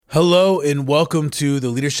Hello and welcome to the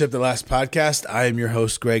Leadership That Lasts podcast. I am your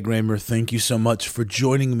host, Greg Raymer. Thank you so much for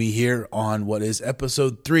joining me here on what is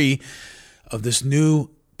episode 3 of this new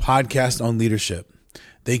podcast on leadership.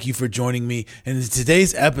 Thank you for joining me. And in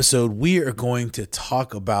today's episode, we are going to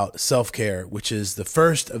talk about self-care, which is the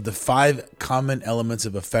first of the 5 common elements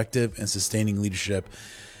of effective and sustaining leadership.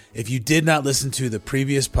 If you did not listen to the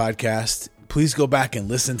previous podcast, please go back and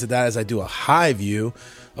listen to that as I do a high view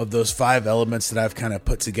of those 5 elements that I've kind of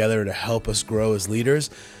put together to help us grow as leaders.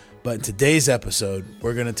 But in today's episode,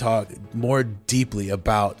 we're going to talk more deeply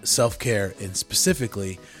about self-care, and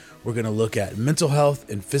specifically, we're going to look at mental health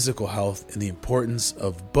and physical health and the importance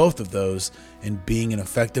of both of those in being an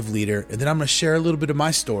effective leader. And then I'm going to share a little bit of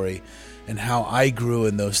my story and how I grew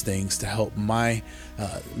in those things to help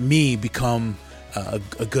me become a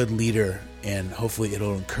good leader, and hopefully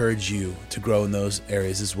it'll encourage you to grow in those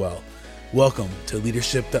areas as well. Welcome to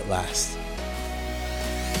Leadership That Lasts.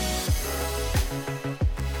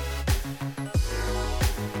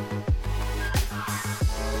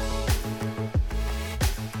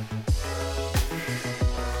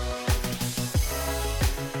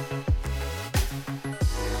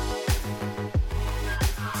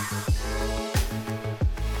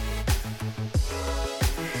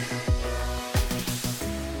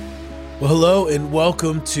 Well, hello and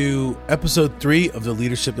welcome to episode 3 of the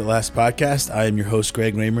Leadership That Lasts podcast. I am your host,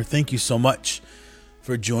 Greg Raymer. Thank you so much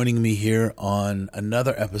for joining me here on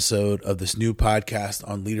another episode of this new podcast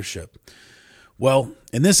on leadership. Well,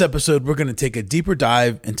 in this episode, we're going to take a deeper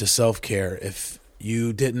dive into self-care. If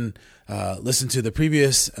you didn't listen to the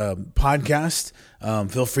previous podcast,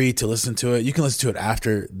 feel free to listen to it. You can listen to it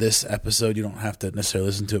after this episode. You don't have to necessarily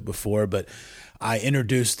listen to it before, but I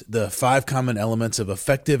introduced the 5 common elements of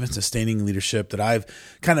effective and sustaining leadership that I've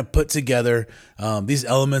kind of put together. These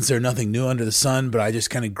elements are nothing new under the sun, but I just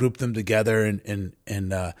kind of grouped them together, and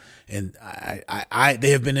they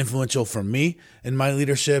have been influential for me in my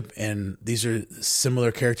leadership. And these are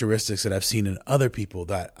similar characteristics that I've seen in other people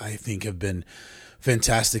that I think have been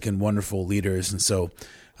fantastic and wonderful leaders. And so,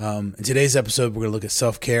 in today's episode, we're going to look at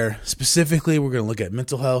self-care. Specifically, we're going to look at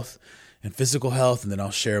mental health and physical health, and then I'll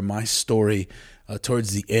share my story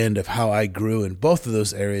towards the end of how I grew in both of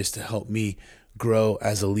those areas to help me grow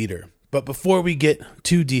as a leader. But before we get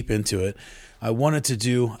too deep into it, I wanted to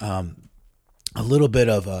do a little bit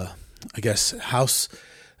of, house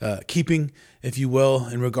keeping, if you will,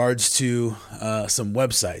 in regards to some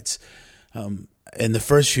websites. In the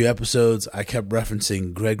first few episodes, I kept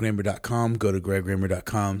referencing gregraymer.com. Go to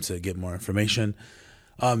gregraymer.com to get more information.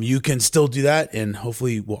 You can still do that, and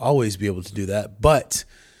hopefully we'll always be able to do that. But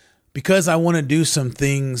because I want to do some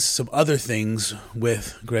other things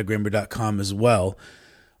with gregraymer.com as well,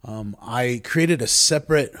 I created a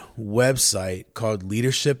separate website called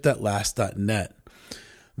leadershipthatlast.net.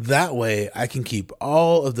 That way I can keep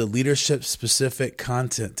all of the leadership-specific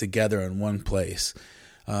content together in one place.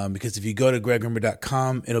 Because if you go to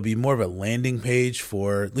gregraymer.com, it'll be more of a landing page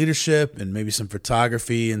for leadership and maybe some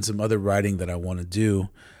photography and some other writing that I want to do.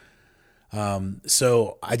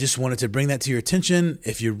 So I just wanted to bring that to your attention.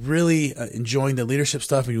 If you're really enjoying the leadership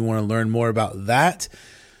stuff and you want to learn more about that,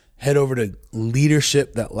 head over to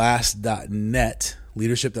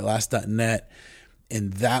leadershipthatlast.net,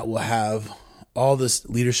 and that will have all this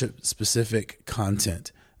leadership-specific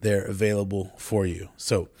content there available for you.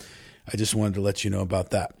 So I just wanted to let you know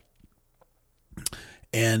about that.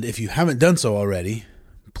 And if you haven't done so already,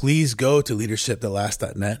 please go to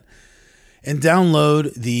leadershipthatlast.net and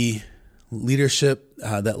download the Leadership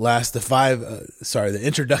That Lasts, the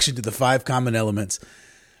introduction to the 5 common elements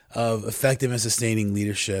of effective and sustaining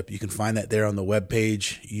leadership. You can find that there on the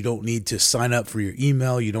webpage. You don't need to sign up for your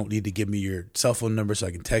email. You don't need to give me your cell phone number so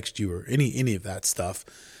I can text you or any of that stuff.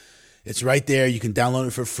 It's right there. You can download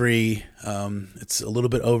it for free. It's a little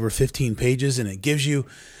bit over 15 pages, and it gives you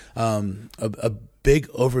a big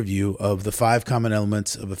overview of the 5 common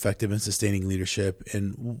elements of effective and sustaining leadership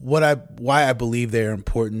and why I believe they're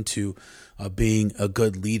important to being a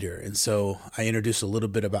good leader. And so I introduce a little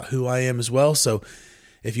bit about who I am as well. So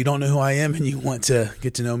if you don't know who I am and you want to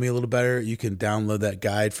get to know me a little better, you can download that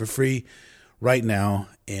guide for free right now,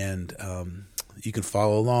 and you can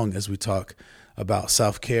follow along as we talk about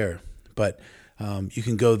self-care. But you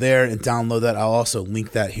can go there and download that. I'll also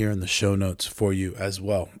link that here in the show notes for you as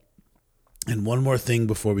well. And one more thing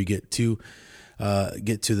before we get to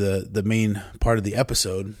the main part of the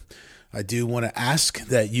episode, I do want to ask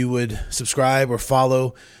that you would subscribe or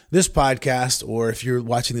follow this podcast, or if you're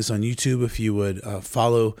watching this on YouTube, if you would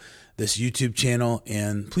follow this YouTube channel,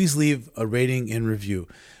 and please leave a rating and review.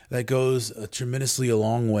 That goes tremendously a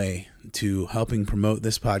long way to helping promote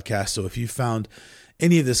this podcast. So if you found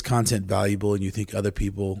any of this content valuable and you think other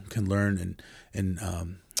people can learn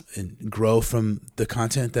and grow from the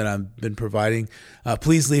content that I've been providing,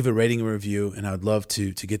 please leave a rating and review, and I would love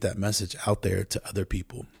to get that message out there to other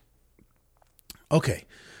people. Okay,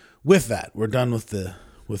 with that, we're done with the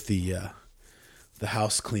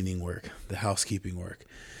house cleaning work, the housekeeping work.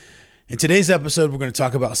 In today's episode, we're going to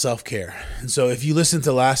talk about self-care. And so if you listened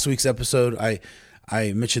to last week's episode, I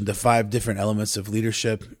mentioned the 5 different elements of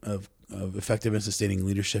leadership, of effective and sustaining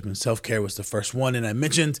leadership, and self-care was the first one. And I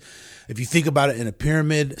mentioned, if you think about it in a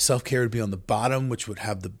pyramid, self-care would be on the bottom, which would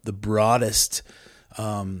have the broadest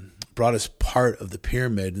part of the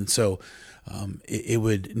pyramid. And so it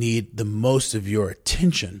would need the most of your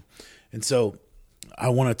attention. And so I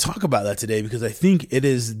want to talk about that today because I think it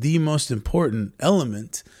is the most important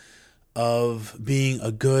element of being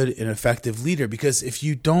a good and effective leader. Because if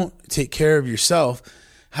you don't take care of yourself,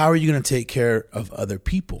 how are you going to take care of other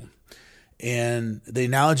people? And the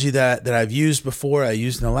analogy that I've used before, I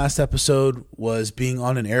used in the last episode, was being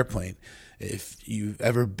on an airplane. If you've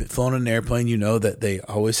ever flown an airplane, you know that they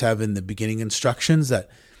always have in the beginning instructions that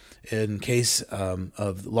in case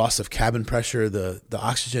of loss of cabin pressure, the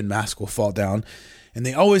oxygen mask will fall down. And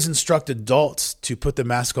they always instruct adults to put the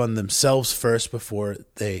mask on themselves first before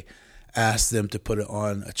they ask them to put it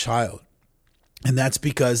on a child. And that's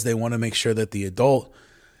because they want to make sure that the adult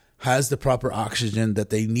has the proper oxygen that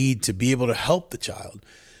they need to be able to help the child.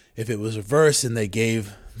 If it was reversed and they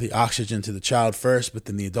gave the oxygen to the child first, but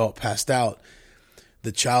then the adult passed out,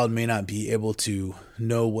 the child may not be able to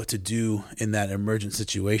know what to do in that emergent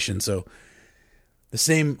situation. So the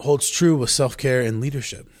same holds true with self-care and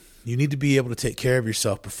leadership. You need to be able to take care of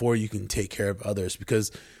yourself before you can take care of others,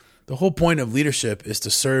 because the whole point of leadership is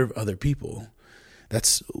to serve other people.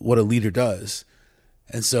 That's what a leader does.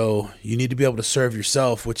 And so you need to be able to serve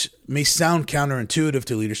yourself, which may sound counterintuitive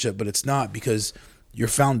to leadership, but it's not, because your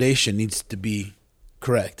foundation needs to be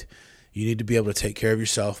correct. You need to be able to take care of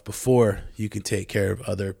yourself before you can take care of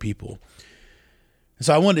other people. And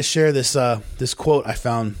so I wanted to share this quote I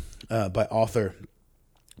found by author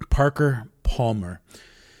Parker Palmer.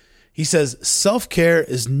 He says, "Self-care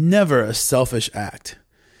is never a selfish act.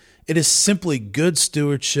 It is simply good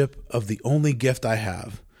stewardship of the only gift I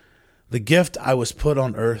have, the gift I was put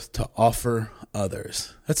on earth to offer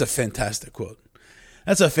others." That's a fantastic quote.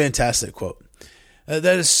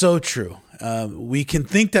 That is so true. We can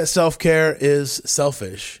think that self-care is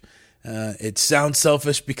selfish. It sounds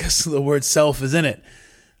selfish because the word self is in it.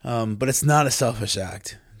 But it's not a selfish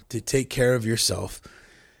act. To take care of yourself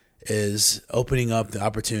is opening up the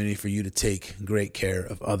opportunity for you to take great care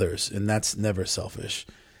of others. And that's never selfish.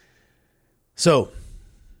 So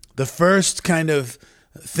the first kind of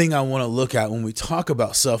thing I want to look at when we talk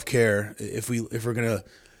about self-care, if we're going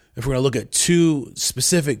to look at 2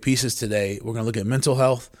 specific pieces today, we're going to look at mental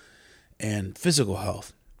health and physical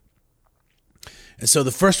health. And so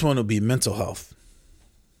the first one will be mental health.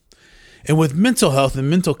 And with mental health and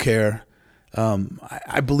mental care,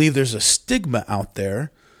 I believe there's a stigma out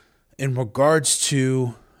there in regards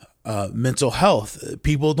to mental health.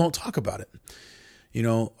 People don't talk about it. You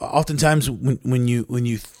know, oftentimes when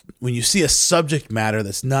you see a subject matter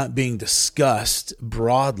that's not being discussed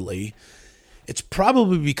broadly, it's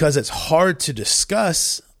probably because it's hard to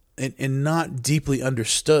discuss and not deeply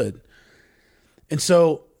understood. And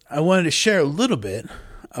so I wanted to share a little bit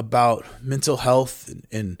about mental health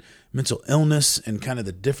and mental illness and kind of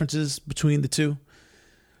the differences between the two,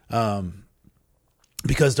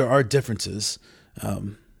 because there are differences.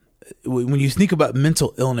 When you think about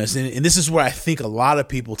mental illness, and this is where I think a lot of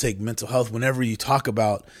people take mental health. Whenever you talk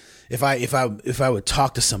about, if I would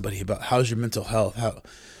talk to somebody about how's your mental health, how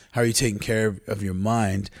are you taking care of your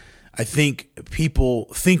mind, I think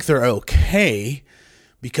people think they're okay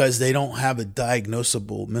because they don't have a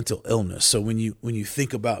diagnosable mental illness. So when you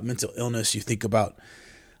think about mental illness, you think about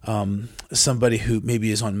somebody who maybe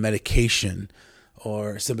is on medication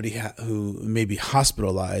or somebody who may be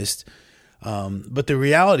hospitalized. But the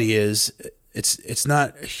reality is it's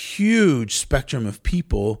not a huge spectrum of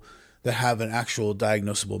people that have an actual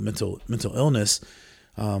diagnosable mental illness.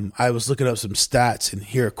 I was looking up some stats, and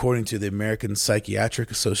here, according to the American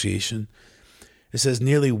Psychiatric Association, it says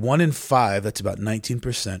nearly 1 in 5, that's about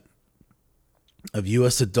 19%, of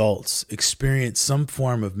U.S. adults experience some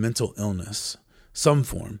form of mental illness, some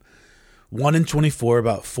form. 1 in 24,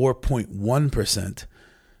 about 4.1%,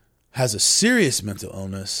 has a serious mental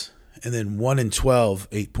illness, and then 1 in 12,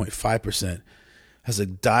 8.5%, has a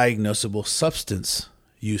diagnosable substance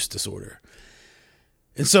use disorder.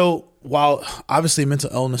 And so while obviously mental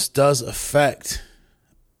illness does affect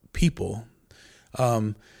people,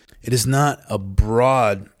 it is not a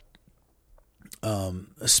broad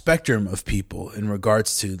a spectrum of people in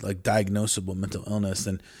regards to like diagnosable mental illness.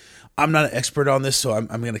 And I'm not an expert on this, so I'm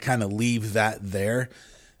going to kind of leave that there.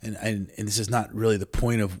 And this is not really the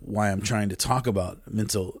point of why I'm trying to talk about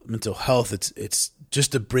mental health. It's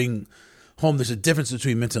just to bring home there's a difference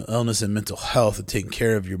between mental illness and mental health and taking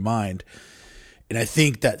care of your mind. And I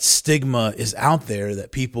think that stigma is out there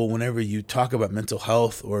that people, whenever you talk about mental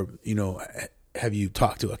health or, have you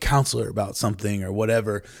talked to a counselor about something or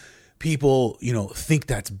whatever, people, think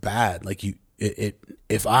that's bad. Like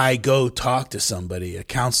if I go talk to somebody, a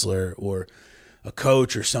counselor or a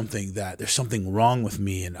coach or something, that there's something wrong with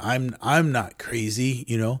me and I'm not crazy,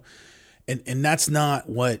 and that's not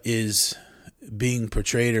what is being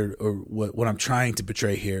portrayed or what I'm trying to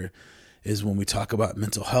portray here is when we talk about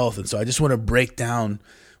mental health. And so I just want to break down,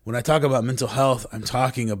 when I talk about mental health, I'm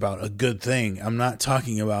talking about a good thing. I'm not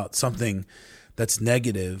talking about something that's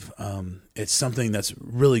negative. It's something that's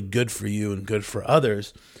really good for you and good for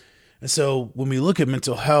others. And so when we look at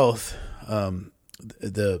mental health,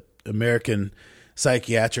 the American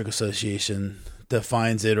Psychiatric Association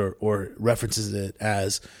defines it or references it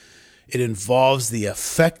as it involves the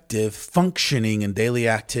effective functioning in daily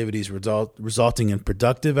activities resulting in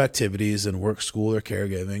productive activities in work, school, or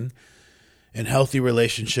caregiving, and healthy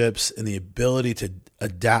relationships, and the ability to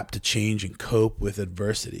adapt to change and cope with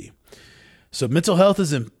adversity. So mental health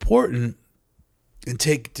is important, and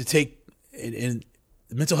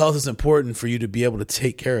mental health is important for you to be able to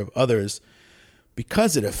take care of others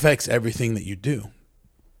because it affects everything that you do.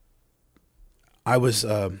 I was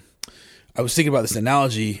thinking about this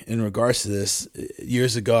analogy in regards to this.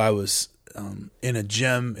 Years ago, I was in a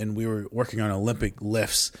gym and we were working on Olympic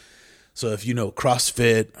lifts. So if you know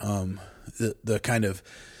CrossFit, the kind of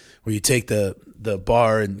where you take the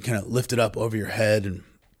bar and kind of lift it up over your head,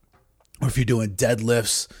 or if you're doing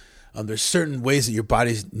deadlifts, there's certain ways that your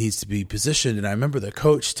body needs to be positioned. And I remember the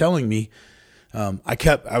coach telling me,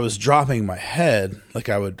 I was dropping my head, like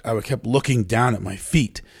I would kept looking down at my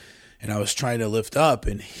feet. And I was trying to lift up,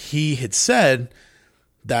 and he had said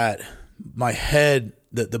that my head,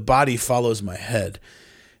 that the body follows my head.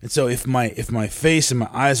 And so if my face and my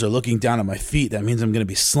eyes are looking down at my feet, that means I'm going to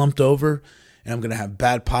be slumped over and I'm going to have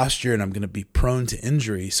bad posture and I'm going to be prone to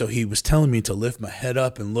injury. So he was telling me to lift my head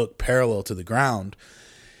up and look parallel to the ground.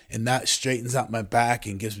 And that straightens out my back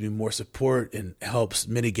and gives me more support and helps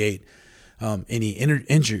mitigate any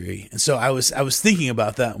injury. And so I was thinking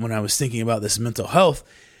about that when I was thinking about this mental health,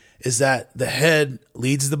 is that the head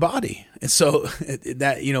leads the body. And so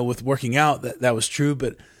that, with working out, that was true,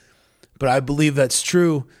 but I believe that's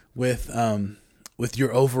true with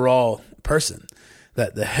your overall person,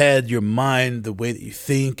 that the head, your mind, the way that you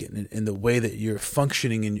think and the way that you're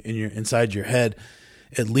functioning in your inside your head,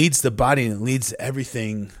 it leads the body and it leads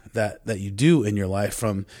everything that you do in your life,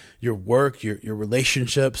 from your work, your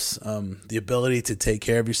relationships, the ability to take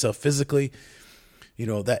care of yourself physically.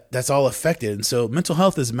 That's all affected. And so mental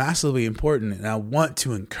health is massively important. And I want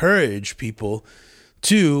to encourage people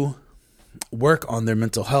to work on their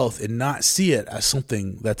mental health and not see it as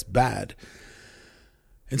something that's bad.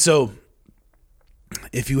 And so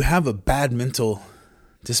if you have a bad mental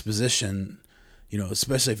disposition,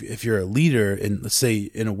 especially if you're a leader in, let's say,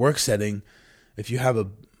 in a work setting, if you have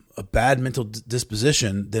a bad mental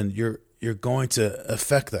disposition, then you're going to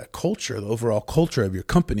affect that culture, the overall culture of your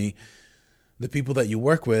company, the people that you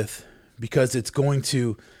work with, because it's going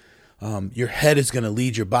to, your head is going to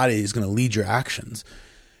lead your body, is going to lead your actions.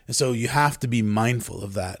 And so you have to be mindful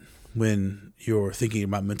of that when you're thinking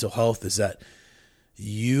about mental health, is that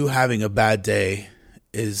you having a bad day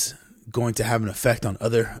is going to have an effect on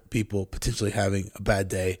other people potentially having a bad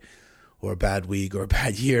day or a bad week or a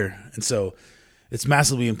bad year. And so it's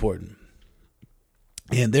massively important.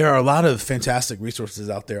 And there are a lot of fantastic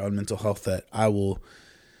resources out there on mental health that I will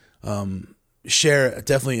share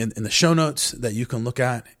definitely in the show notes that you can look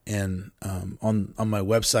at, and on my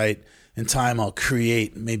website. In time, I'll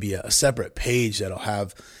create maybe a separate page that'll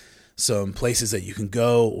have some places that you can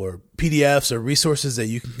go, or PDFs or resources that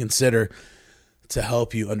you can consider to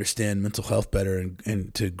help you understand mental health better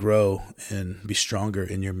and to grow and be stronger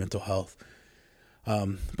in your mental health.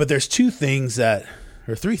 But there's three things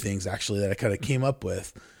actually that I kind of came up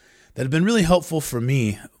with that have been really helpful for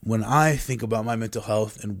me when I think about my mental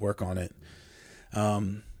health and work on it.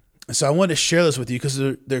 So I wanted to share this with you because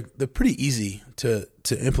they're pretty easy to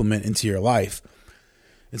implement into your life.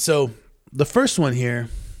 And so the first one here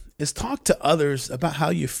is talk to others about how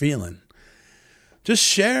you're feeling. Just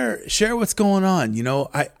share what's going on.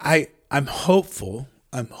 I'm hopeful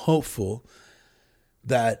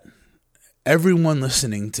that everyone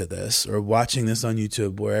listening to this or watching this on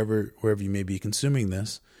YouTube, wherever you may be consuming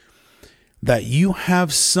this, that you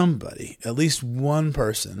have somebody, at least one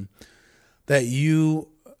person, that you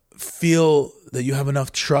feel that you have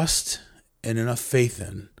enough trust and enough faith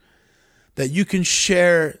in, that you can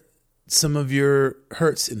share some of your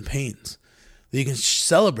hurts and pains, that you can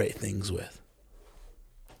celebrate things with.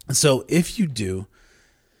 And so if you do,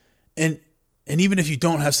 and even if you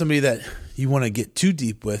don't have somebody that you want to get too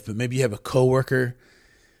deep with, but maybe you have a coworker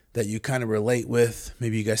that you kind of relate with,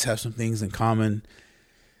 maybe you guys have some things in common,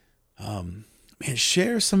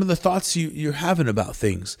 share some of the thoughts you're having about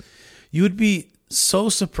things. You would be so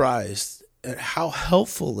surprised at how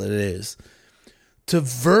helpful it is to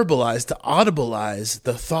verbalize, to audibilize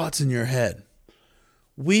the thoughts in your head.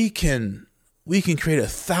 We can create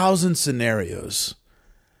 1,000 scenarios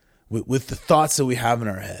with the thoughts that we have in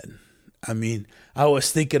our head. I mean, I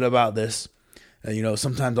was thinking about this.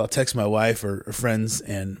 Sometimes I'll text my wife or friends,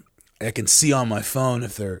 and I can see on my phone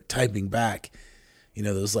if they're typing back,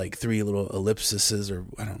 those like 3 little ellipses, or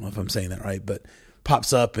I don't know if I'm saying that right, but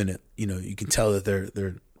pops up, and it, you can tell that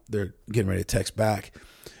they're getting ready to text back,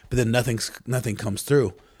 but then nothing comes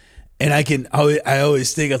through. And I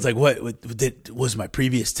always think, I was like, was my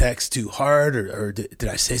previous text too hard, or did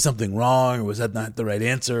I say something wrong, or was that not the right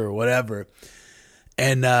answer, or whatever?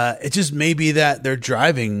 And it just may be that they're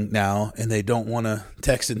driving now and they don't want to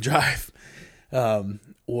text and drive.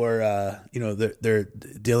 Or they're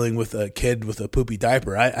dealing with a kid with a poopy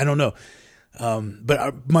diaper. I don't know.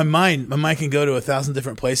 But my mind can go to 1,000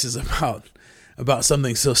 different places about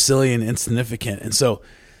something so silly and insignificant. And so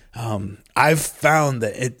I've found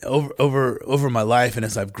that it over my life, and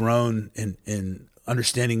as I've grown in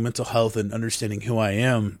understanding mental health and understanding who I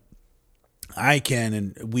am, I can,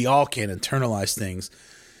 and we all can, internalize things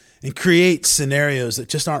and create scenarios that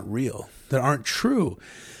just aren't real, that aren't true.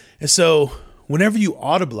 And so whenever you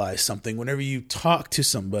audibilize something, whenever you talk to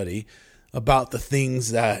somebody about the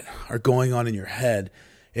things that are going on in your head,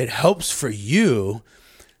 it helps for you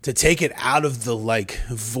to take it out of the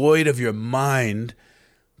void of your mind,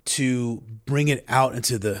 to bring it out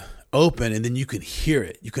into the open, and then you can hear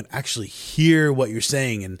it. You can actually hear what you're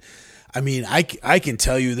saying. And I mean, I can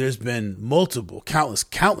tell you there's been countless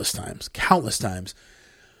times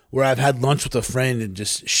where I've had lunch with a friend and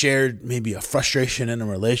just shared maybe a frustration in a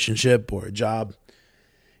relationship or a job.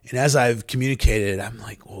 And as I've communicated, I'm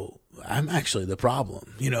like, well, I'm actually the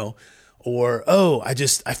problem, or,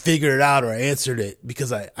 I figured it out, or I answered it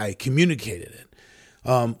because I communicated it.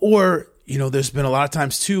 Or, there's been a lot of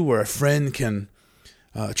times too where a friend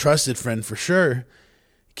a trusted friend for sure,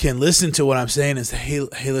 can listen to what I'm saying and say,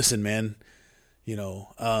 hey, listen, man,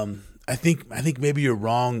 I think maybe you're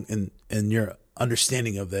wrong in your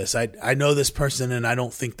understanding of this. I know this person, and I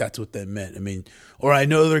don't think that's what they meant. I mean, or I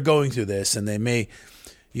know they're going through this, and they may,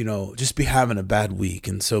 just be having a bad week.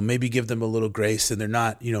 And so maybe give them a little grace, and they're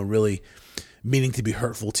not, really meaning to be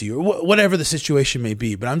hurtful to you, or whatever the situation may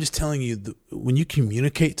be. But I'm just telling you, when you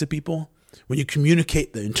communicate to people, when you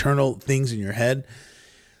communicate the internal things in your head,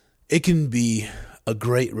 it can be a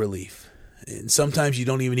great relief. And sometimes you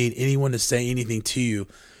don't even need anyone to say anything to you.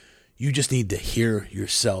 You just need to hear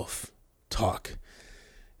yourself talk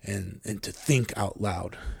and to think out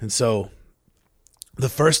loud. And so the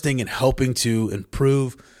first thing in helping to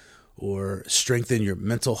improve or strengthen your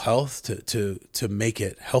mental health, to make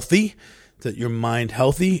it healthy, that your mind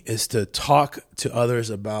healthy, is to talk to others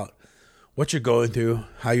about what you're going through,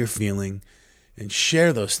 how you're feeling, and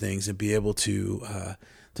share those things, and be able to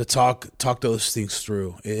talk those things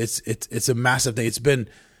through. It's a massive thing. It's been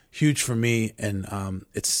huge for me, and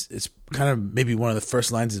it's kind of maybe one of the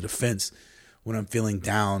first lines of defense when I'm feeling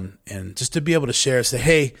down, and just to be able to share, say,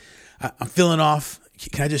 hey, I'm feeling off.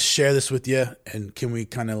 Can I just share this with you? And can we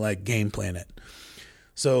kind of game plan it?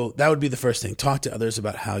 So that would be the first thing. Talk to others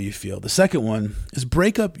about how you feel. The second one is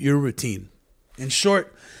break up your routine. In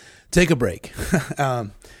short, take a break.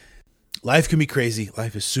 Life can be crazy.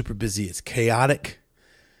 Life is super busy. It's chaotic.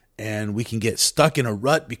 And we can get stuck in a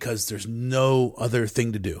rut because there's no other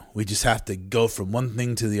thing to do. We just have to go from one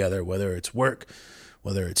thing to the other, whether it's work,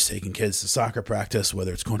 whether it's taking kids to soccer practice,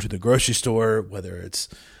 whether it's going to the grocery store, whether it's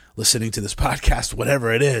listening to this podcast,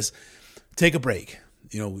 whatever it is. Take a break.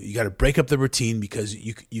 You got to break up the routine, because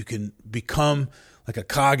you can become like a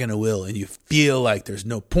cog in a wheel, and you feel like there's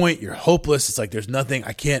no point. You're hopeless. It's like there's nothing.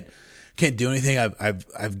 I can't do anything.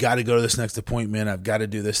 I've got to go to this next appointment. I've got to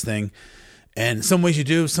do this thing. And in some ways you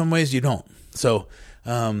do, some ways you don't. So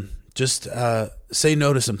just say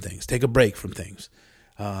no to some things. Take a break from things.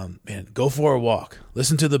 Go for a walk.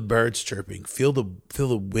 Listen to the birds chirping. Feel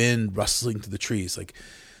the wind rustling through the trees.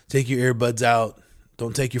 Take your earbuds out.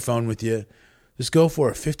 Don't take your phone with you. just go for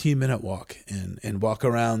a 15-minute walk and walk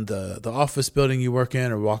around the office building you work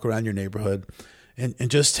in, or walk around your neighborhood, and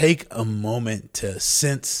just take a moment to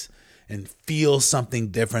sense and feel something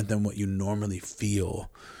different than what you normally feel.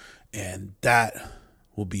 And that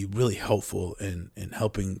will be really helpful in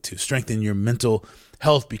helping to strengthen your mental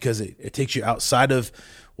health, because it takes you outside of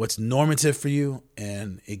what's normative for you,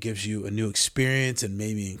 and it gives you a new experience and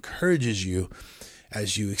maybe encourages you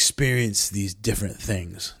as you experience these different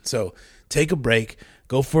things. So take a break,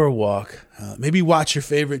 go for a walk, maybe watch your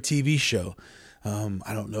favorite TV show.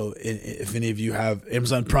 I don't know if any of you have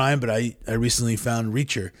Amazon Prime, but I recently found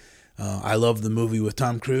Reacher. I love the movie with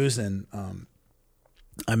Tom Cruise, and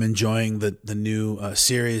I'm enjoying the new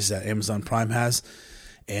series that Amazon Prime has.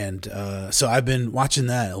 And so I've been watching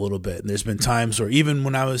that a little bit. And there's been times where, even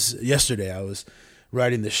when yesterday, I was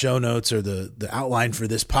writing the show notes or the outline for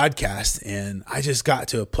this podcast, and I just got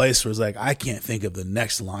to a place where it's like, I can't think of the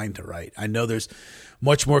next line to write. I know there's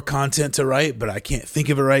much more content to write, but I can't think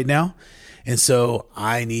of it right now. And so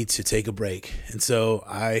I need to take a break. And so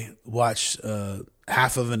I watched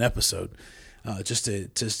half of an episode just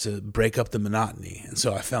to break up the monotony. And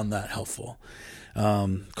so I found that helpful.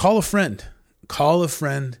 Call a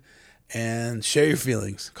friend and share your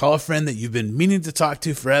feelings. Call a friend that you've been meaning to talk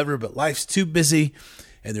to forever, but life's too busy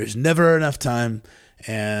and there's never enough time,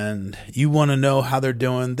 and you want to know how they're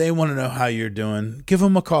doing. They want to know how you're doing. Give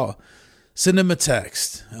them a call. Send them a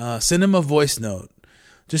text. Send them a voice note.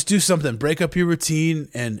 Just do something. Break up your routine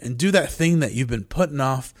and do that thing that you've been putting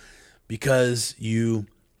off because you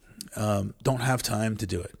don't have time to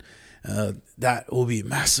do it. That will be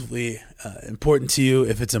massively important to you.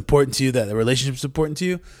 If it's important to you, that the relationship's important to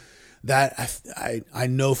you, that I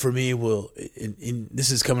know for me will, this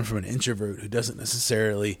is coming from an introvert who doesn't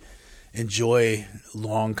necessarily enjoy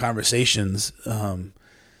long conversations.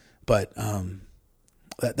 But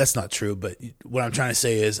that's not true. But what I'm trying to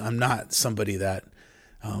say is, I'm not somebody that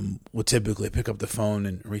will typically pick up the phone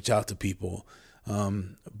and reach out to people.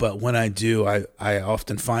 But when I do, I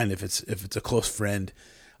often find if it's a close friend,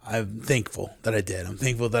 I'm thankful that I did. I'm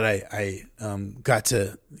thankful that I got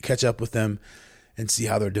to catch up with them and see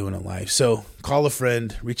how they're doing in life. So call a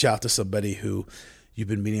friend, reach out to somebody who you've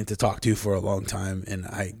been meaning to talk to for a long time, and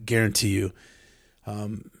I guarantee you,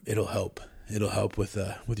 it'll help. It'll help with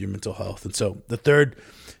your mental health. And so the third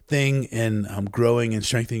thing in growing and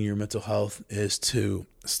strengthening your mental health is to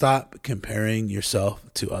stop comparing yourself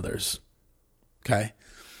to others. Okay?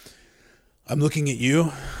 I'm looking at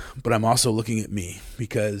you, but I'm also looking at me,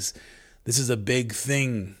 because this is a big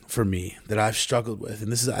thing for me that I've struggled with.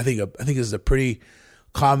 And this is, I think this is a pretty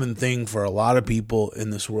common thing for a lot of people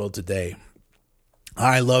in this world today.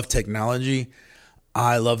 I love technology.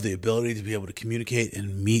 I love the ability to be able to communicate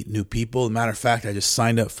and meet new people. As a matter of fact, I just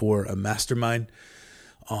signed up for a mastermind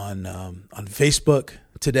on Facebook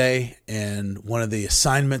today, and one of the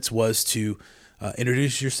assignments was to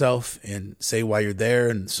introduce yourself and say why you're there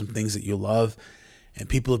and some things that you love. And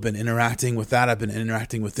people have been interacting with that. I've been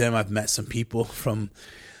interacting with them. I've met some people from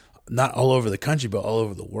not all over the country, but all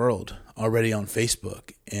over the world already on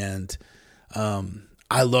Facebook. And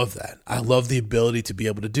I love that. I love the ability to be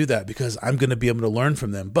able to do that, because I'm going to be able to learn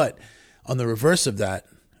from them. But on the reverse of that,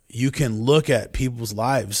 you can look at people's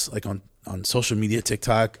lives, like on social media,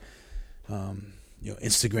 TikTok,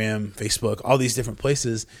 Instagram, Facebook, all these different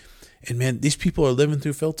places. And man, these people are living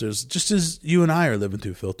through filters, just as you and I are living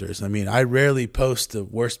through filters. I mean, I rarely post the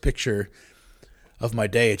worst picture of my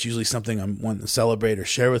day. It's usually something I'm wanting to celebrate or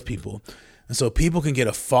share with people. And so people can get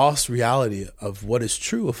a false reality of what is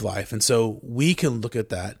true of life. And so we can look at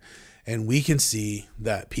that and we can see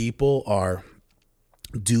that people are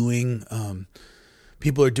doing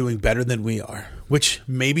better than we are, which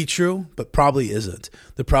may be true, but probably isn't.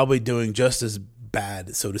 They're probably doing just as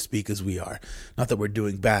bad, so to speak, as we are. Not that we're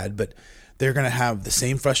doing bad, but they're going to have the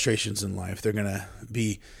same frustrations in life. They're going to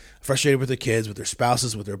be frustrated with their kids, with their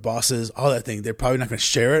spouses, with their bosses, all that thing. They're probably not going to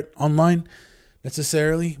share it online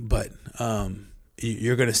necessarily, but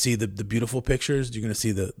you're going to see the beautiful pictures. You're going to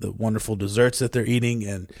see the wonderful desserts that they're eating,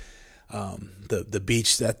 and the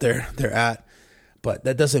beach that they're at. But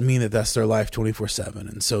that doesn't mean that that's their life 24/7.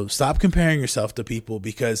 And so stop comparing yourself to people,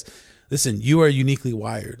 because listen, you are uniquely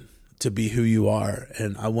wired to be who you are,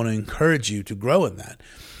 and I want to encourage you to grow in that.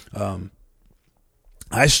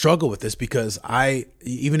 I struggle with this because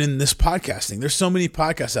even in this podcasting, there's so many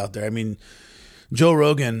podcasts out there. I mean, Joe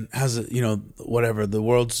Rogan has the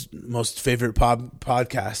world's most favorite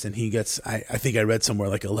podcast, and he gets, I think I read somewhere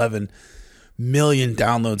like 11 million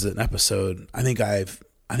downloads an episode. I think I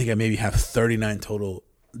maybe have 39 total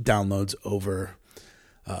downloads over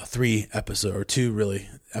 3 episodes, or 2 really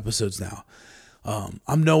episodes now.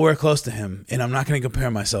 I'm nowhere close to him, and I'm not going to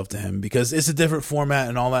compare myself to him because it's a different format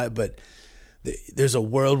and all that. But there's a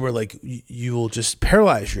world where like you will just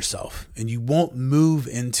paralyze yourself and you won't move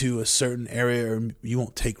into a certain area, or you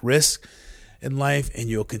won't take risks in life, and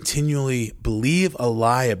you'll continually believe a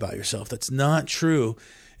lie about yourself that's not true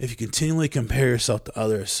if you continually compare yourself to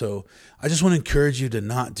others. So I just want to encourage you to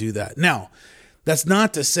not do that. Now, that's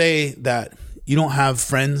not to say that you don't have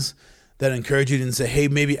friends that encourage you and say, hey,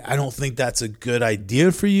 maybe I don't think that's a good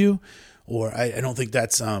idea for you, or I don't think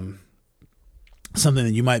that's something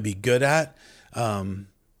that you might be good at. And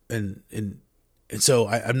so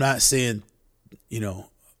I'm not saying,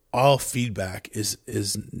 all feedback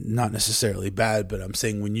is not necessarily bad, but I'm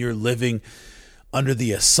saying when you're living under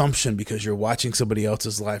the assumption because you're watching somebody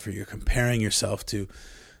else's life or you're comparing yourself to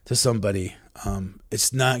somebody,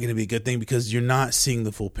 it's not going to be a good thing because you're not seeing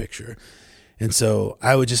the full picture. And so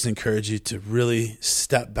I would just encourage you to really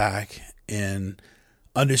step back and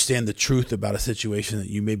understand the truth about a situation that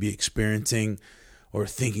you may be experiencing or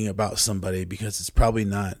thinking about somebody, because it's probably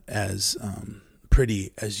not as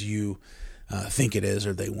pretty as you think it is,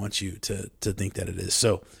 or they want you to think that it is.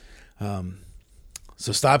 So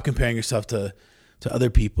stop comparing yourself to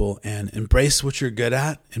other people and embrace what you're good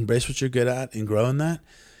at, and grow in that,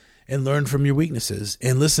 and learn from your weaknesses.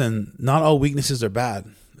 And listen, not all weaknesses are bad.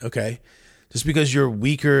 Okay. Just because you're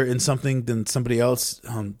weaker in something than somebody else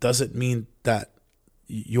doesn't mean that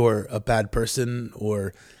you're a bad person,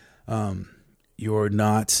 or you're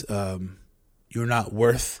not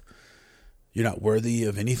worthy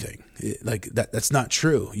of anything. Like that's not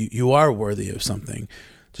true. You are worthy of something.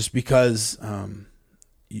 Just because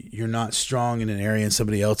you're not strong in an area and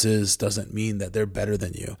somebody else is, doesn't mean that they're better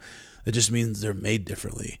than you. It just means they're made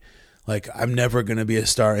differently. Like, I'm never going to be a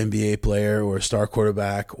star NBA player or a star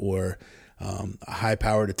quarterback or a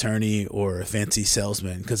high-powered attorney or a fancy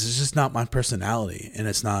salesman, because it's just not my personality, and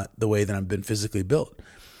it's not the way that I've been physically built.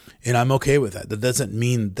 And I'm okay with that. That doesn't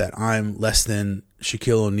mean that I'm less than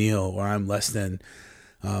Shaquille O'Neal, or I'm less than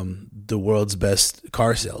the world's best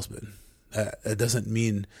car salesman. That doesn't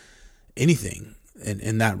mean anything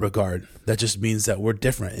in that regard. That just means that we're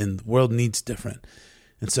different, and the world needs different.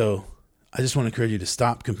 And so I just want to encourage you to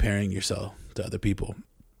stop comparing yourself to other people.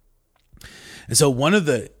 And so one of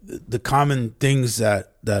the common things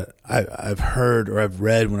that I've heard or I've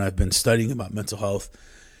read when I've been studying about mental health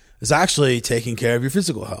is actually taking care of your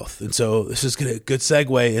physical health. And so this is a good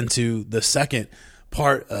segue into the second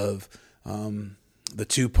part of the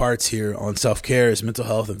two parts here on self-care is mental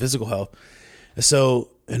health and physical health. And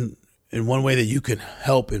so in one way that you can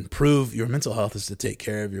help improve your mental health is to take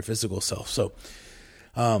care of your physical self. So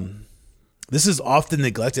this is often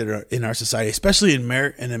neglected in our society, especially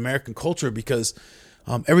in American culture, because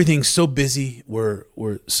everything's so busy. We're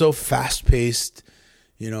so fast paced.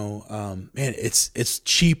 It's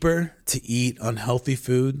cheaper to eat unhealthy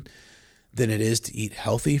food than it is to eat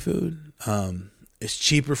healthy food. It's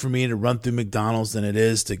cheaper for me to run through McDonald's than it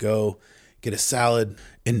is to go get a salad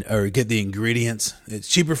or get the ingredients. It's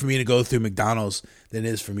cheaper for me to go through McDonald's than it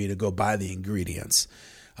is for me to go buy the ingredients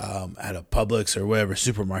at a Publix or whatever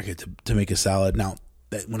supermarket to make a salad. Now,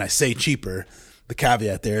 when I say cheaper, the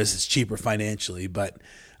caveat there is it's cheaper financially, but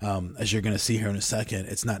as you're going to see here in a second,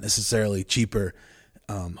 it's not necessarily cheaper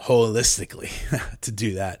holistically to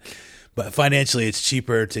do that. But financially, it's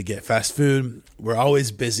cheaper to get fast food. We're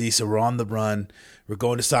always busy, so we're on the run. We're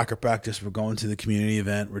going to soccer practice. We're going to the community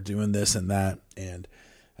event. We're doing this and that, and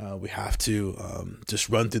we have to just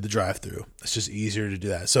run through the drive-thru. It's just easier to do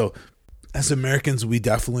that. So as Americans, we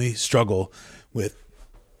definitely struggle with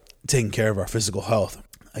taking care of our physical health.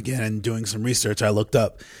 Again, in doing some research, I looked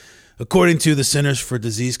up, according to the Centers for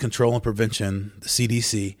Disease Control and Prevention, the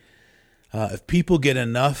CDC, if people get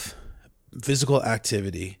enough physical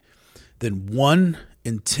activity, then 1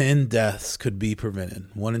 in 10 deaths could be prevented.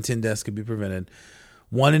 1 in 10 deaths could be prevented.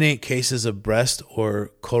 1 in 8 cases of breast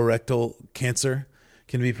or colorectal cancer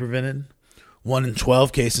can be prevented. 1 in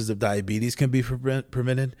 12 cases of diabetes can be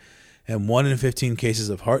prevented. And 1 in 15 cases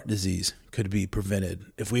of heart disease could be prevented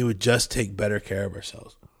if we would just take better care of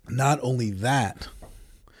ourselves. Not only that,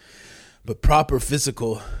 but proper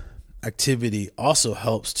physical activity also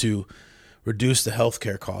helps to reduce the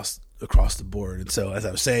healthcare costs across the board. And so, as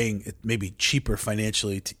I was saying, it may be cheaper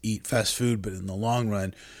financially to eat fast food, but in the long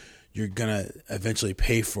run, you're going to eventually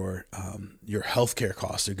pay for your healthcare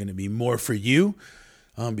costs. They're going to be more for you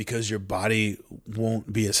because your body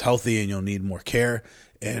won't be as healthy and you'll need more care.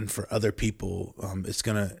 And for other people, it's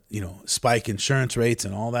going to, spike insurance rates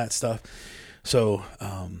and all that stuff. So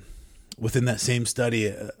within that same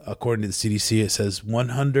study, according to the CDC, it says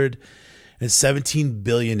 $117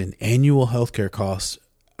 billion in annual healthcare costs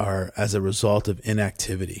are as a result of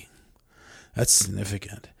inactivity. That's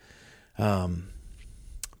significant.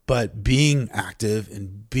 But being active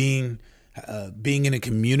and being in a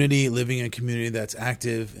community, living in a community that's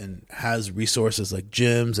active and has resources like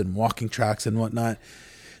gyms and walking tracks and whatnot,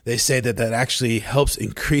 they say that actually helps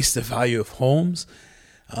increase the value of homes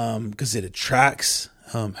because it attracts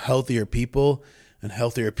healthier people, and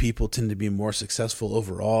healthier people tend to be more successful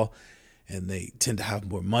overall, and they tend to have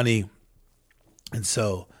more money. And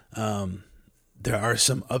so there are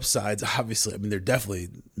some upsides, obviously. I mean, there are definitely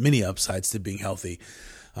many upsides to being healthy.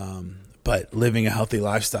 But living a healthy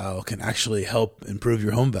lifestyle can actually help improve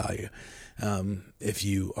your home value. If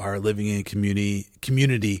you are living in a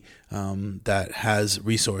community that has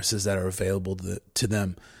resources that are available to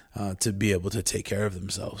them to be able to take care of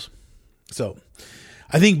themselves. So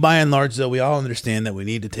I think by and large, though, we all understand that we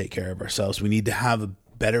need to take care of ourselves. We need to have a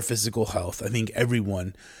better physical health. I think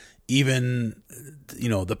everyone, even,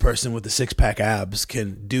 the person with the six-pack abs,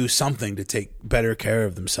 can do something to take better care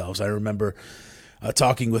of themselves. I remember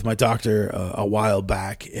talking with my doctor a while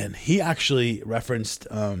back, and he actually referenced,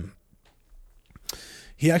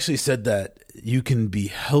 he actually said that you can be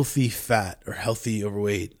healthy fat or healthy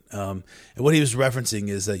overweight. And what he was referencing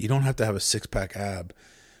is that you don't have to have a six-pack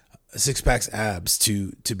abs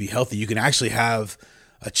to be healthy. You can actually have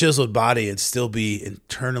a chiseled body and still be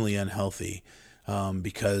internally unhealthy.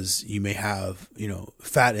 Because you may have,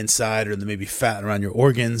 fat inside, or there may be fat around your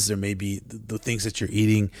organs. There may be the things that you're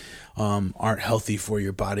eating aren't healthy for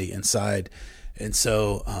your body inside. And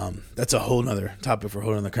so that's a whole nother topic for a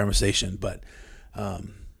whole nother conversation. But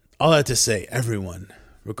all that to say, everyone,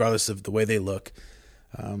 regardless of the way they look,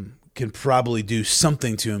 can probably do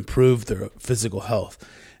something to improve their physical health.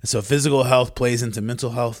 And so physical health plays into mental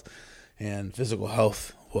health, and physical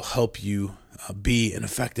health will help you be an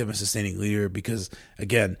effective and sustaining leader. Because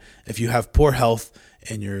again, if you have poor health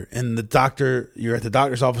and you're at the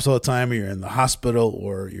doctor's office all the time, or you're in the hospital,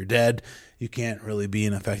 or you're dead, you can't really be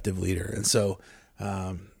an effective leader. And so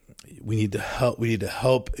we need to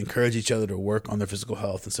help encourage each other to work on their physical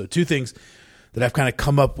health. And so two things that I've kind of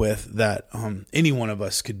come up with that any one of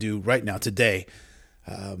us could do right now today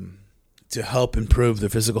to help improve their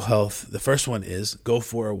physical health. The first one is go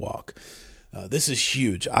for a walk. This is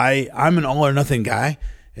huge. I'm an all or nothing guy.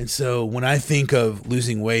 And so when I think of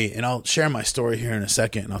losing weight, and I'll share my story here in a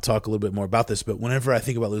second, and I'll talk a little bit more about this, but whenever I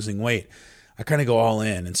think about losing weight, I kind of go all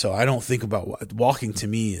in. And so I don't think about walking. To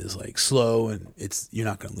me is like slow, and you're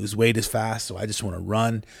not going to lose weight as fast. So I just want to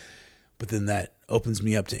run, but then that opens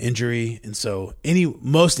me up to injury. And so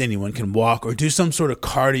most anyone can walk or do some sort of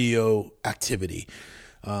cardio activity.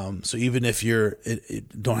 So even if you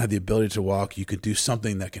don't have the ability to walk, you could do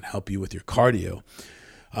something that can help you with your cardio.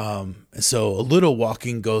 And so a little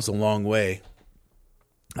walking goes a long way.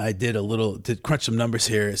 I did crunch some numbers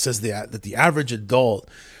here. It says that the average adult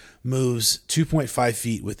moves 2.5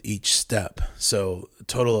 feet with each step. So a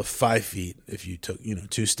total of 5 feet if you took,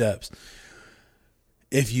 2 steps.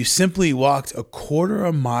 If you simply walked a quarter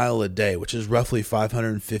a mile a day, which is roughly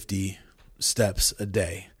 550 steps a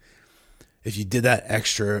day, if you did that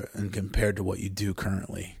extra and compared to what you do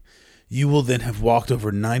currently, you will then have walked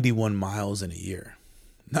over 91 miles in a year.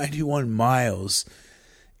 91 miles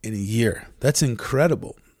in a year. That's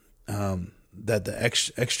incredible. That the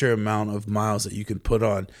extra amount of miles that you can put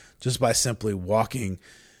on just by simply walking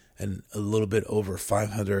and a little bit over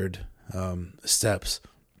 500 steps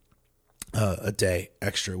a day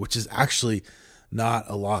extra, which is actually not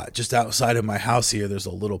a lot. Just outside of my house here, there's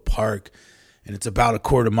a little park, and it's about a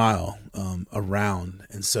quarter mile around.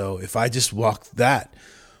 And so if I just walk that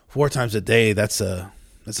 4 times a day, that's an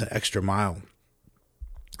extra mile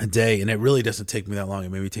a day. And it really doesn't take me that long.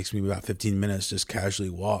 It maybe takes me about 15 minutes just casually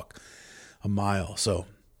walk a mile. So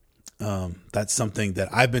that's something that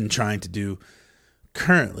I've been trying to do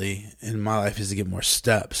currently in my life, is to get more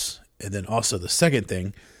steps. And then also the second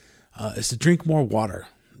thing is to drink more water.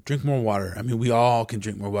 Drink more water. I mean, we all can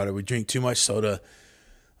drink more water. We drink too much soda.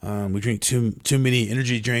 We drink too many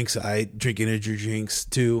energy drinks. I drink energy drinks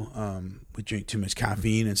too. We drink too much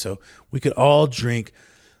caffeine. And so we could all drink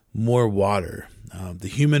more water. The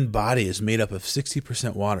human body is made up of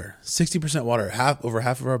 60% water. 60% water. Over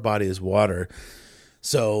half of our body is water.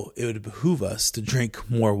 So it would behoove us to drink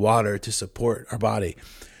more water to support our body.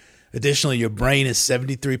 Additionally, your brain is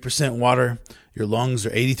 73% water, your lungs are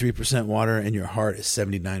 83% water, and your heart is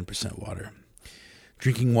 79% water.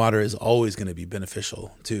 Drinking water is always going to be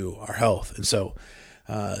beneficial to our health. And so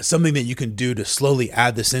something that you can do to slowly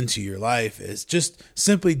add this into your life is just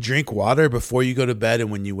simply drink water before you go to bed and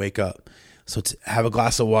when you wake up. So to have a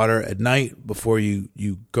glass of water at night before you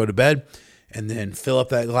go to bed, and then fill up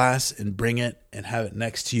that glass and bring it and have it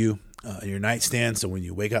next to you in your nightstand. So when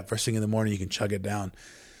you wake up first thing in the morning, you can chug it down.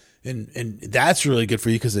 And that's really good for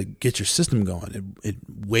you because it gets your system going. It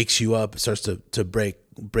wakes you up. It starts to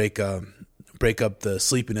break up the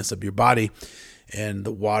sleepiness of your body, and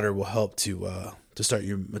the water will help to start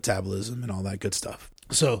your metabolism and all that good stuff.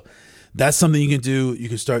 So that's something you can do. You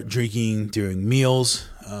can start drinking during meals.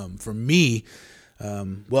 For me,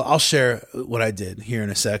 well, I'll share what I did here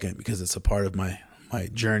in a second because it's a part of my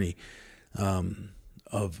journey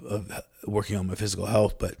of working on my physical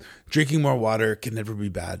health. But drinking more water can never be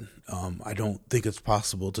bad. I don't think it's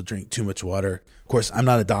possible to drink too much water. Of course, I'm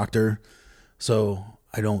not a doctor, so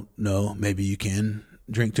I don't know. Maybe you can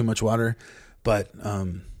drink too much water, but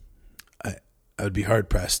I would be hard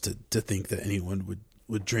pressed to think that anyone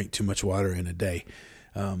would drink too much water in a day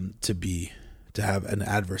to have an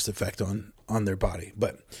adverse effect on their body.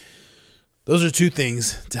 But those are two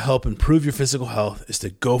things to help improve your physical health: is to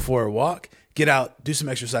go for a walk, get out, do some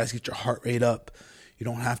exercise, get your heart rate up. You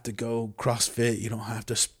don't have to go CrossFit. You don't have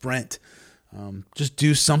to sprint. Just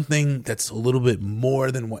do something that's a little bit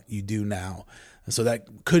more than what you do now. And so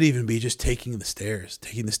that could even be just taking the stairs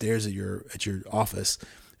at your office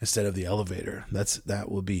instead of the elevator. That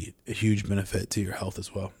will be a huge benefit to your health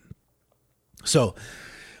as well. So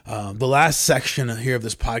the last section here of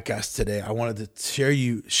this podcast today, I wanted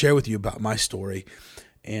to share with you about my story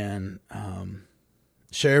and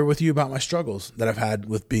share with you about my struggles that I've had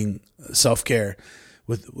with being self-care,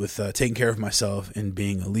 with taking care of myself and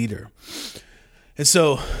being a leader. And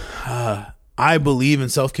so I believe in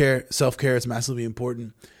self-care. Self-care is massively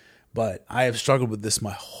important, but I have struggled with this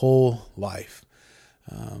my whole life.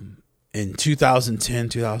 In 2010,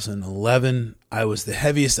 2011, I was the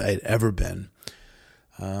heaviest I had ever been.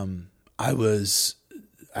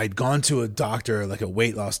 I'd gone to a doctor, like a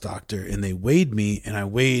weight loss doctor, and they weighed me, and I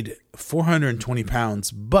weighed 420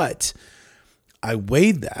 pounds, but I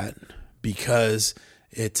weighed that because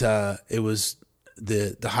it was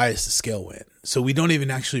the highest the scale went. So we don't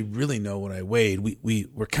even actually really know what I weighed. We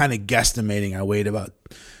were kind of guesstimating I weighed about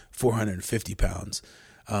 450 pounds.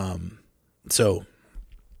 So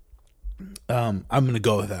I'm going to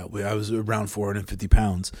go with that. I was around 450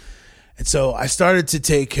 pounds. And so I started to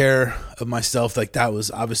take care of myself. Like, that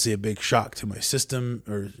was obviously a big shock to my system,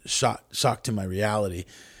 or shock to my reality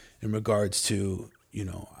in regards to,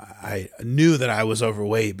 I knew that I was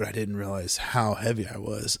overweight, but I didn't realize how heavy I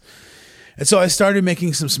was. And so I started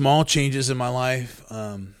making some small changes in my life.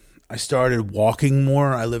 I started walking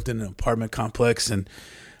more. I lived in an apartment complex, and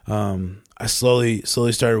I slowly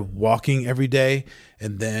started walking every day.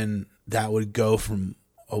 And then that would go from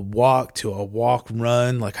a walk to a walk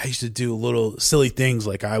run. Like, I used to do little silly things.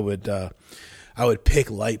 Like I would pick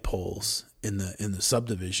light poles in the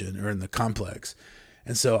subdivision or in the complex.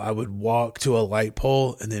 And so I would walk to a light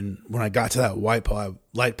pole, and then when I got to that light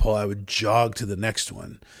pole, I would jog to the next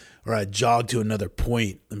one, or I'd jog to another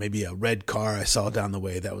point, maybe a red car I saw down the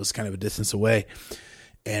way that was kind of a distance away.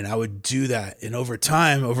 And I would do that. And over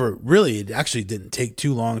time, it actually didn't take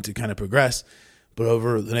too long to kind of progress, but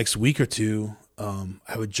over the next week or two,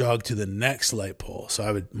 I would jog to the next light pole.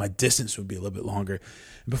 So my distance would be a little bit longer.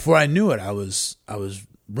 Before I knew it, I was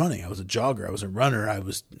running. I was a jogger. I was a runner. I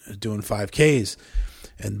was doing 5Ks,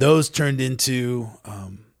 and those turned into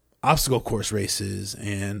obstacle course races.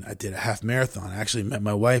 And I did a half marathon. I actually met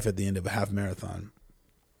my wife at the end of a half marathon.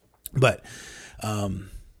 But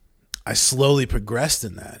I slowly progressed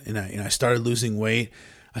in that, and I started losing weight.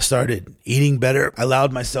 I started eating better. I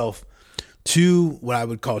allowed myself 2 what I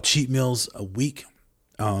would call cheat meals a week,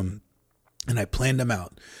 and I planned them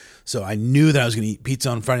out. So I knew that I was going to eat pizza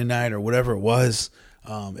on Friday night or whatever it was.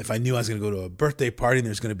 If I knew I was going to go to a birthday party and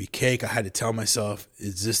there's going to be cake, I had to tell myself,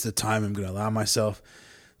 is this the time I'm going to allow myself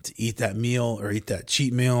to eat that meal or eat that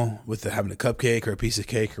cheat meal with having a cupcake or a piece of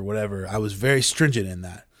cake or whatever? I was very stringent in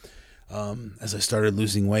that as I started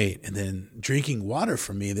losing weight. And then drinking water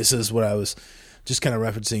for me, this is what I was just kind of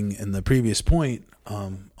referencing in the previous point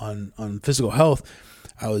on physical health.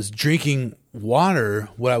 I was drinking water.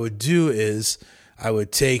 What I would do is I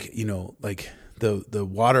would take, like the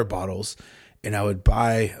water bottles, and I would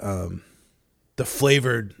buy the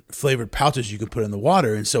flavored pouches you could put in the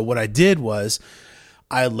water. And so what I did was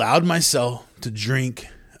I allowed myself to drink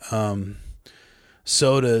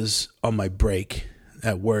sodas on my break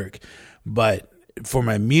at work, but for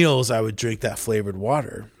my meals, I would drink that flavored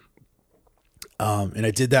water. And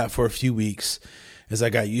I did that for a few weeks as I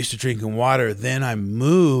got used to drinking water. Then I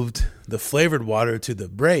moved the flavored water to the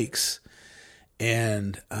breaks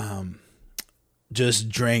and just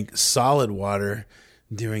drank solid water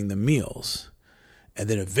during the meals. And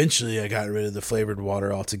then eventually I got rid of the flavored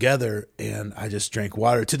water altogether, and I just drank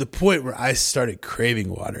water to the point where I started craving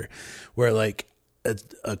water, where like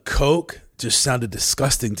a Coke just sounded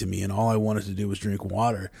disgusting to me, and all I wanted to do was drink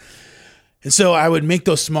water. And so I would make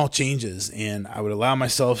those small changes, and I would allow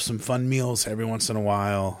myself some fun meals every once in a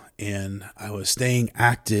while, and I was staying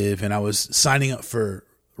active, and I was signing up for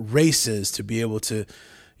races to be able to,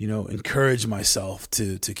 encourage myself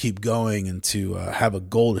to keep going and to have a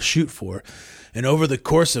goal to shoot for. And over the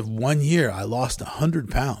course of 1 year, I lost 100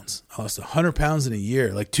 pounds. I lost 100 pounds in a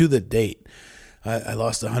year, like to the date. I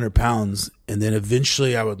lost 100 pounds, and then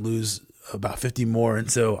eventually I would lose about 50 more. And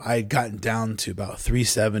so I had gotten down to about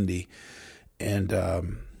 370, and no,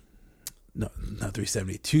 not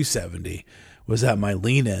 370, 270 was at my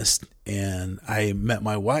leanest. And I met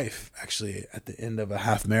my wife actually at the end of a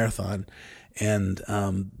half marathon. And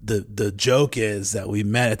the joke is that we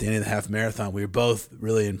met at the end of the half marathon. We were both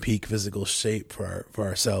really in peak physical shape for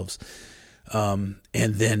ourselves. And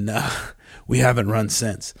then we haven't run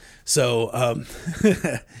since. So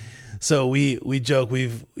so we joke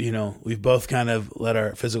we've both kind of let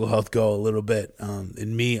our physical health go a little bit.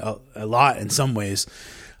 And me a lot in some ways.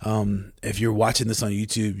 If you're watching this on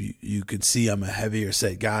YouTube, you could see I'm a heavier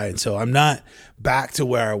set guy. And so I'm not back to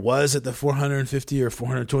where I was at the 450 or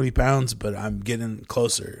 420 pounds, but I'm getting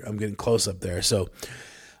closer. I'm getting close up there. So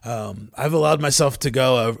I've allowed myself to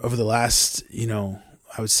go over the last, I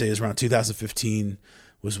would say it was around 2015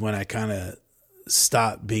 was when I kind of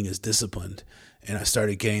stopped being as disciplined, and I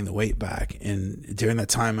started getting the weight back. And during that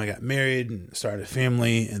time I got married and started a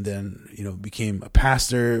family, and then, became a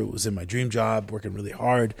pastor. It was in my dream job, working really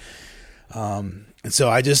hard. And so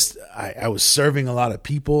I was serving a lot of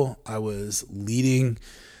people. I was leading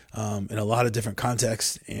in a lot of different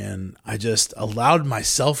contexts, and I just allowed my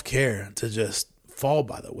self-care to just fall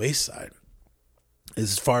by the wayside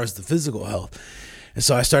as far as the physical health. And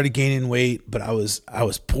so I started gaining weight, but I was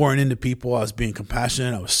pouring into people. I was being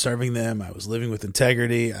compassionate. I was serving them. I was living with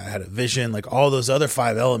integrity. I had a vision, like all those other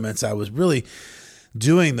 5 elements. I was really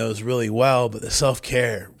doing those really well, but the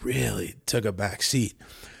self-care really took a back seat.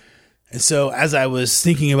 And so as I was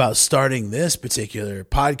thinking about starting this particular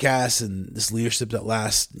podcast and this Leadership That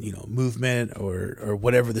Lasts, movement or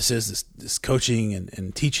whatever this is, this coaching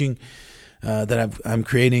and teaching that I'm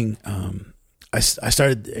creating, I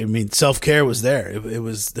started, self-care was there. It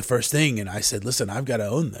was the first thing. And I said, listen, I've got to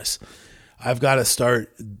own this. I've got to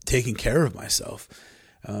start taking care of myself.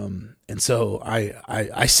 And so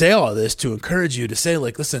I say all this to encourage you to say,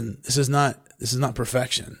 like, listen, this is not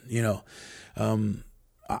perfection.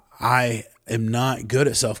 I am not good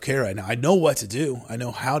at self-care right now. I know what to do. I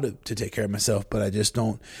know how to take care of myself, but I just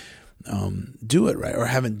don't do it right, or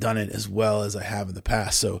haven't done it as well as I have in the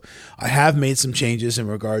past. So I have made some changes in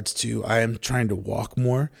regards to, I am trying to walk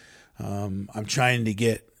more. I'm trying to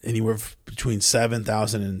get anywhere between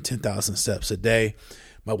 7,000 and 10,000 steps a day.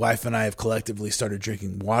 My wife and I have collectively started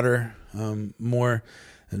drinking water more.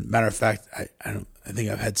 And matter of fact, I think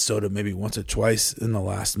I've had soda maybe once or twice in the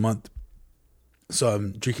last month. So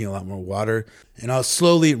I'm drinking a lot more water, and I'll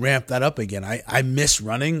slowly ramp that up again. I miss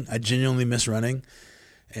running. I genuinely miss running.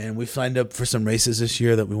 And we've signed up for some races this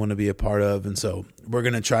year that we want to be a part of. And so we're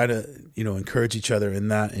going to try to, encourage each other in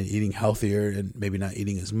that, and eating healthier and maybe not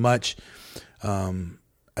eating as much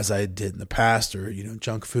as I did in the past, or,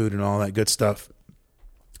 junk food and all that good stuff.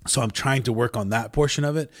 So I'm trying to work on that portion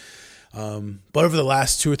of it. But over the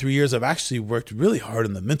last 2 or 3 years, I've actually worked really hard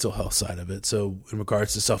on the mental health side of it. So in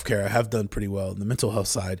regards to self-care, I have done pretty well on the mental health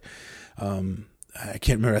side. I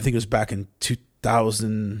can't remember. I think it was back in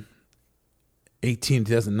 2018,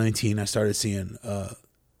 2019, I started seeing a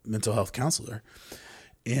mental health counselor,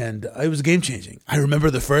 and it was game changing. I remember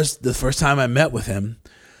the first time I met with him,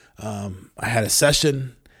 I had a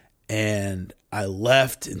session and I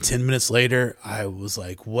left, and 10 minutes later, I was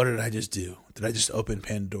like, what did I just do? Did I just open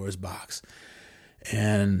Pandora's box?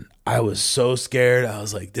 And I was so scared. I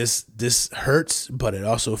was like, this hurts, but it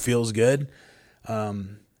also feels good.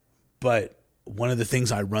 But one of the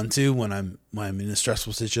things I run to when I'm in a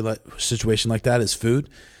stressful situation like that is food.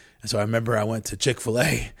 And so I remember I went to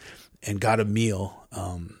Chick-fil-A and got a meal,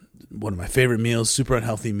 one of my favorite meals, super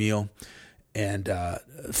unhealthy meal. And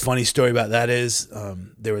funny story about that is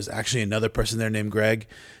there was actually another person there named Greg,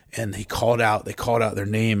 and they called out their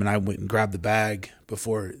name, and I went and grabbed the bag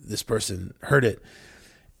before this person heard it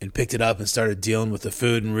and picked it up and started dealing with the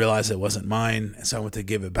food and realized it wasn't mine. And so I went to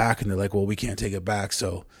give it back, and they're like, well, we can't take it back,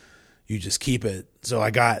 so you just keep it. So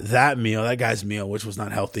I got that guy's meal, which was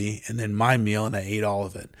not healthy, and then my meal, and I ate all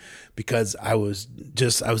of it because I was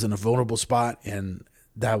in a vulnerable spot, and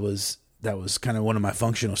that was kind of one of my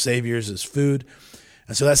functional saviors is food.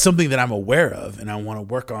 And so that's something that I'm aware of and I want to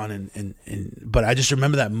work on. But I just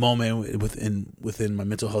remember that moment within my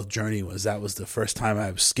mental health journey that was the first time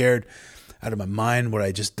I was scared out of my mind what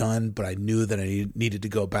I just done, but I knew that I needed to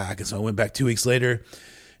go back. And so I went back 2 weeks later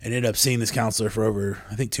and ended up seeing this counselor for over,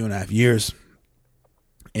 I think, 2.5 years.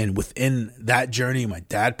 And within that journey, my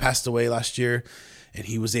dad passed away last year, and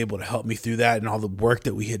he was able to help me through that, and all the work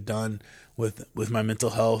that we had done with my mental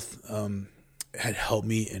health had helped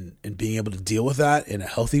me in being able to deal with that in a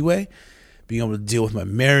healthy way, being able to deal with my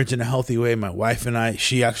marriage in a healthy way. My wife and I,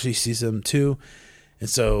 she actually sees them too. And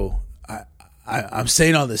so I'm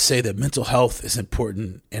saying all this to say that mental health is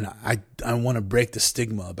important, and I want to break the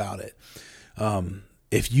stigma about it.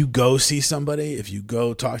 If you go see somebody, if you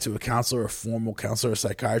go talk to a counselor, a formal counselor, a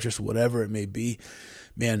psychiatrist, whatever it may be,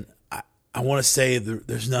 man, I want to say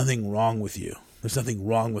there's nothing wrong with you. There's nothing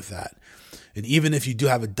wrong with that. And even if you do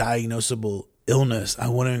have a diagnosable illness, I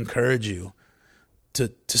want to encourage you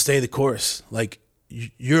to stay the course. Like,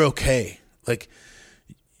 you're okay. Like,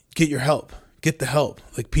 get your help. Get the help.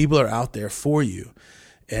 Like, people are out there for you,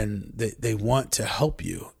 and they want to help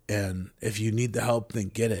you. And if you need the help, then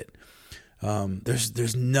get it.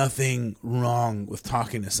 There's nothing wrong with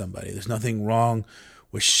talking to somebody. There's nothing wrong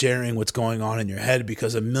with sharing what's going on in your head,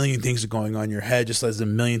 because a million things are going on in your head, just as a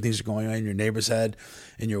million things are going on in your neighbor's head,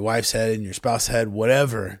 in your wife's head, in your spouse's head,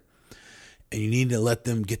 whatever. And you need to let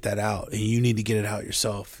them get that out, and you need to get it out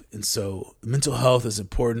yourself. And so mental health is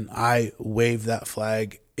important. I wave that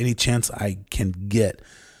flag any chance I can get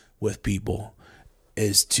with people,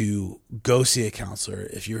 is to go see a counselor.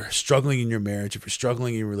 If you're struggling in your marriage, if you're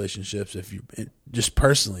struggling in your relationships, if you just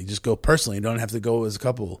go personally. You don't have to go as a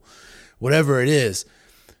couple, whatever it is.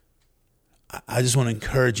 I just want to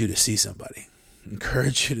encourage you to see somebody,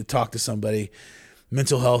 encourage you to talk to somebody.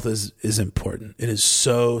 Mental health is important. It is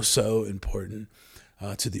so important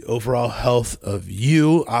to the overall health of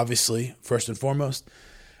you, obviously, first and foremost,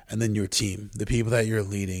 and then your team, the people that you're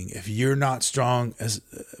leading. If you're not strong as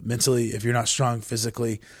mentally, if you're not strong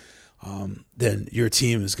physically, then your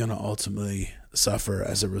team is going to ultimately suffer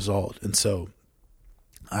as a result. And so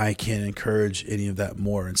I can't encourage any of that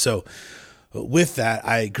more. And so with that,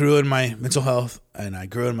 I grew in my mental health and I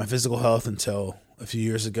grew in my physical health until a few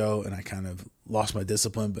years ago, and I kind of lost my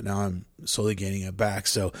discipline, but now I'm slowly gaining it back.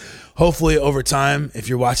 So hopefully over time, if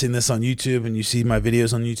you're watching this on YouTube and you see my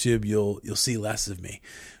videos on YouTube, you'll see less of me,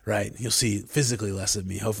 right? You'll see physically less of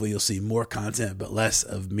me. Hopefully you'll see more content, but less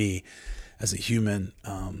of me as a human,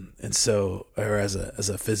 and so, or as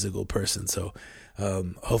a physical person. So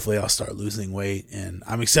hopefully I'll start losing weight, and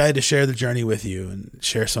I'm excited to share the journey with you and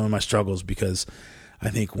share some of my struggles, because I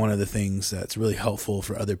think one of the things that's really helpful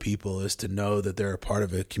for other people is to know that they're a part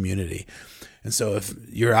of a community. And so if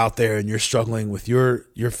you're out there and you're struggling with your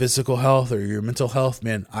physical health or your mental health,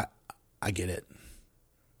 man, I get it.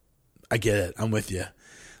 I get it. I'm with you.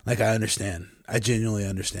 Like, I understand. I genuinely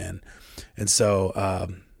understand. And so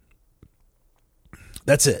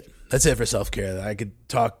that's it. That's it for self-care. I could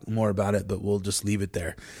talk more about it, but we'll just leave it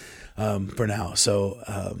there for now. So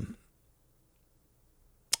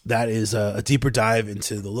that is a deeper dive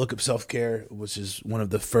into the look of self-care, which is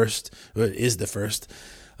the first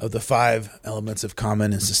of the 5 elements of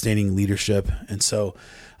common and sustaining leadership. And so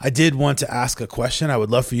I did want to ask a question. I would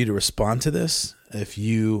love for you to respond to this. If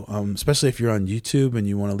you, especially if you're on YouTube and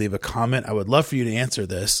you want to leave a comment, I would love for you to answer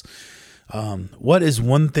this. What is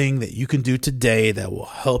one thing that you can do today that will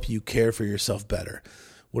help you care for yourself better?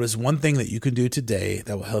 What is one thing that you can do today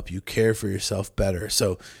that will help you care for yourself better?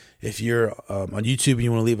 So if you're on YouTube and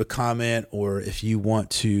you want to leave a comment, or if you want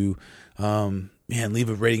to leave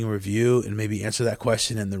a rating and review and maybe answer that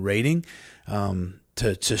question in the rating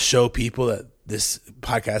to show people that this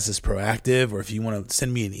podcast is proactive, or if you want to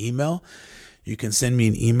send me an email, you can send me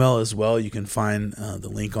an email as well. You can find the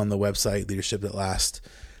link on the website,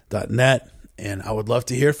 leadership.last.net, and I would love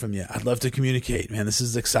to hear from you. I'd love to communicate, man. This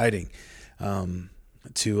is exciting to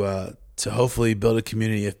hopefully build a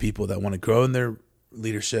community of people that want to grow in their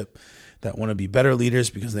leadership, that want to be better leaders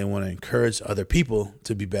because they want to encourage other people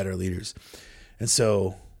to be better leaders. And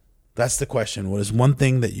so that's the question. What is one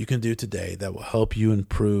thing that you can do today that will help you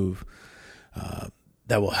improve,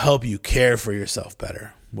 that will help you care for yourself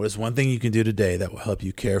better? What is one thing you can do today that will help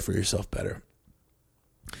you care for yourself better?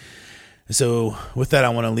 And so with that, I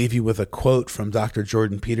want to leave you with a quote from Dr.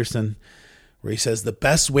 Jordan Peterson, where he says, "The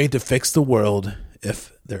best way to fix the world,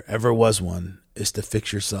 if there ever was one, is to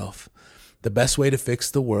fix yourself." The best way to fix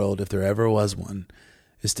the world, if there ever was one,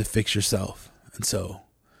 is to fix yourself. And so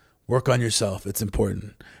work on yourself. It's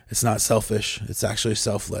important. It's not selfish. It's actually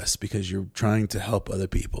selfless, because you're trying to help other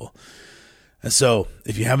people. And so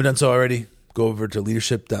if you haven't done so already, go over to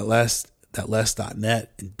leadership.last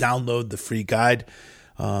leadership.less.net and download the free guide,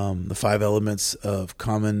 the 5 elements of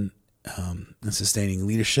common and sustaining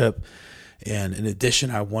leadership. And in addition,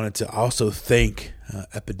 I wanted to also thank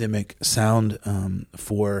Epidemic Sound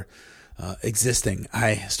for existing.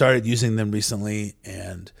 I started using them recently,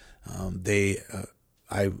 and I'm a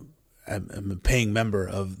paying member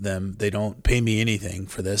of them. They don't pay me anything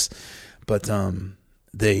for this, but I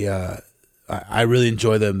really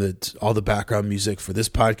enjoy them. All the background music for this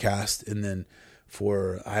podcast, and then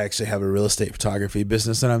I actually have a real estate photography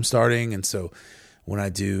business that I'm starting, and so when I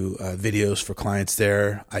do videos for clients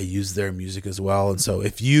there, I use their music as well. And so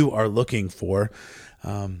if you are looking for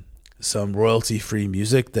some royalty-free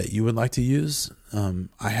music that you would like to use,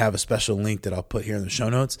 I have a special link that I'll put here in the show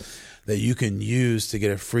notes that you can use to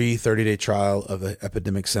get a free 30-day trial of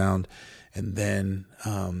Epidemic Sound. And then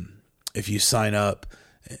if you sign up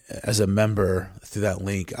as a member through that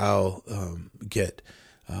link, I'll get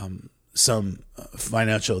some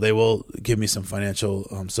financial, they will give me some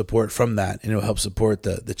financial support from that, and it will help support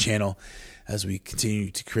the channel as we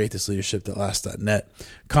continue to create this leadership.last.net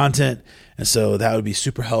content. And so that would be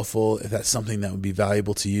super helpful if that's something that would be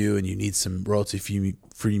valuable to you and you need some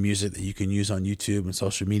royalty-free music that you can use on YouTube and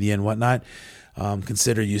social media and whatnot.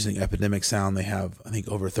 Consider using Epidemic Sound. They have, I think,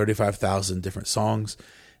 over 35,000 different songs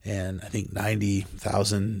and I think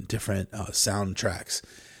 90,000 different soundtracks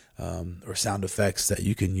or sound effects that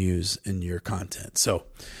you can use in your content. So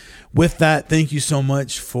with that, thank you so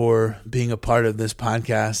much for being a part of this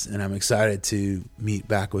podcast, and I'm excited to meet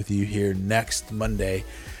back with you here next Monday.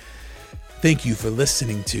 Thank you for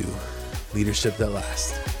listening to Leadership That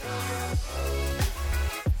Lasts.